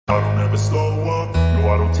I don't ever slow up, no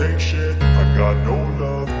I don't take shit. I got no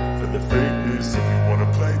love for the fakeness. If you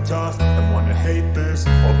wanna play tough and wanna hate this,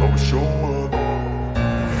 I'll always show up.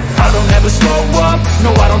 I don't ever slow up,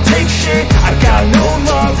 no I don't take shit. I got no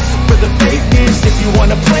love for the fakeness. If you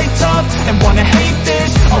wanna play tough and wanna hate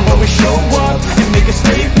this, I'll always show up and make a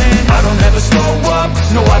statement. I don't ever slow up,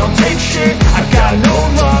 no I don't take shit. I got no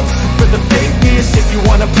love for the fakeness. If you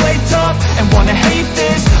wanna play tough and wanna hate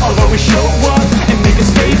this, I'll always show up and make a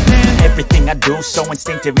statement. Everything I do so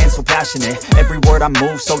instinctive and so passionate. Every word I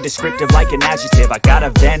move so descriptive like an adjective. I got a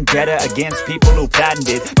vendetta against people who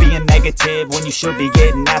patented being negative when you should be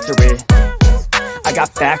getting after it. I got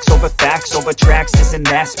facts over tracks, this and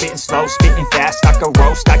that. Spitting slow, spitting fast, I could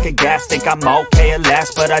roast, I could gas. Think I'm okay at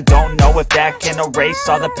last, but I don't know if that can erase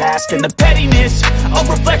all the past. And the pettiness, a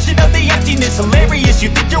reflection of the emptiness. Hilarious, you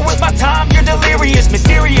think you're worth my time, you're delirious.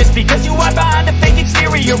 Mysterious, because you hide behind a fake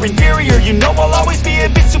exterior. Inferior, you know I'll always be a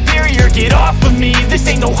bit superior. Get off of me, this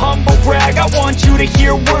ain't no humble brag. I want you to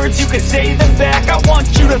hear words, you can say them back. I want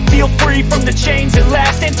you to feel free from the chains at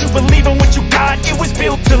last, and to believe in what you got, it was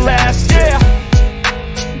built to last, yeah.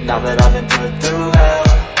 Now that I've been put through hell,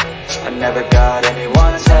 I never got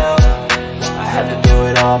anyone's help. I had to do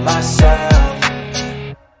it all myself.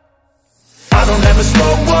 I don't ever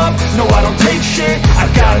slow up, no I don't take shit. I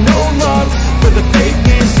got no love for the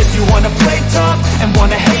fakeness. If you wanna play tough and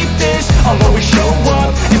wanna hate this, I'll always show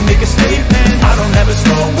up and make a statement. I don't ever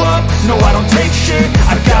slow up, no I don't take shit.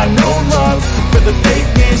 I got no love for the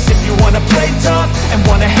fakeness. If you wanna play tough and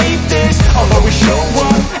wanna hate this, I'll always show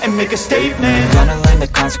up and make a statement. Gonna learn the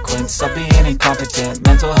consequence of being incompetent.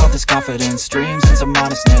 Mental health is confidence, dreams and some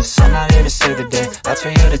honestness. I'm not here to save the day, that's for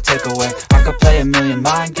you to take away. I could play a million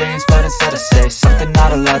mind games, but instead I say something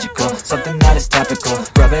not illogical, something that is topical.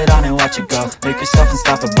 Rub it on and watch it go, make yourself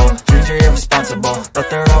unstoppable. Dreams are irresponsible, but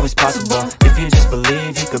they're always possible. If you just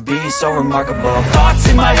believe, you could be so remarkable. Thoughts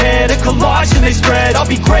in my head, a collage and they spread. I'll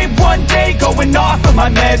be great one day, going off of my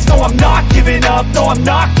meds. No, I'm not giving up, no, I'm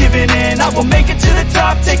not giving in. I will make it to the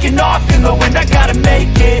top, taking off in the wind. I gotta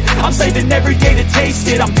make it, I'm saving every day to taste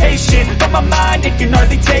it. I'm patient, but my mind, it can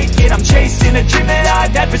hardly take it. I'm chasing a dream that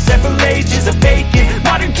I've had for several ages. A vacant,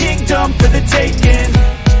 modern kingdom for the taking.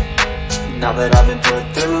 Now that I've been put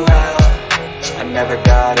through hell, I never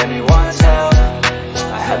got anyone's help.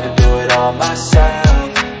 I had to do it all myself.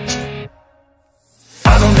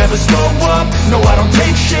 I don't ever slow up, no I don't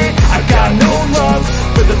take shit. I got no love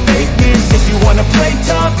for the fakeness. If you wanna play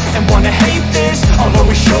tough and wanna hate this, I'll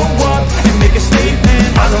always show up and make a statement.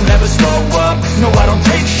 I don't ever slow up, no I don't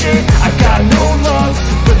take shit. I got no love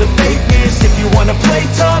for the fakeness. If you wanna play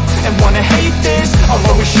tough and wanna hate this, I'll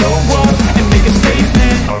always show up and make a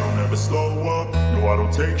statement. I don't ever slow up, no I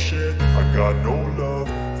don't take shit. I got no love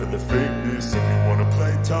for the fakeness. If you wanna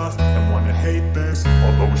play tough and wanna hate this,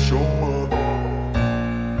 I'll always show up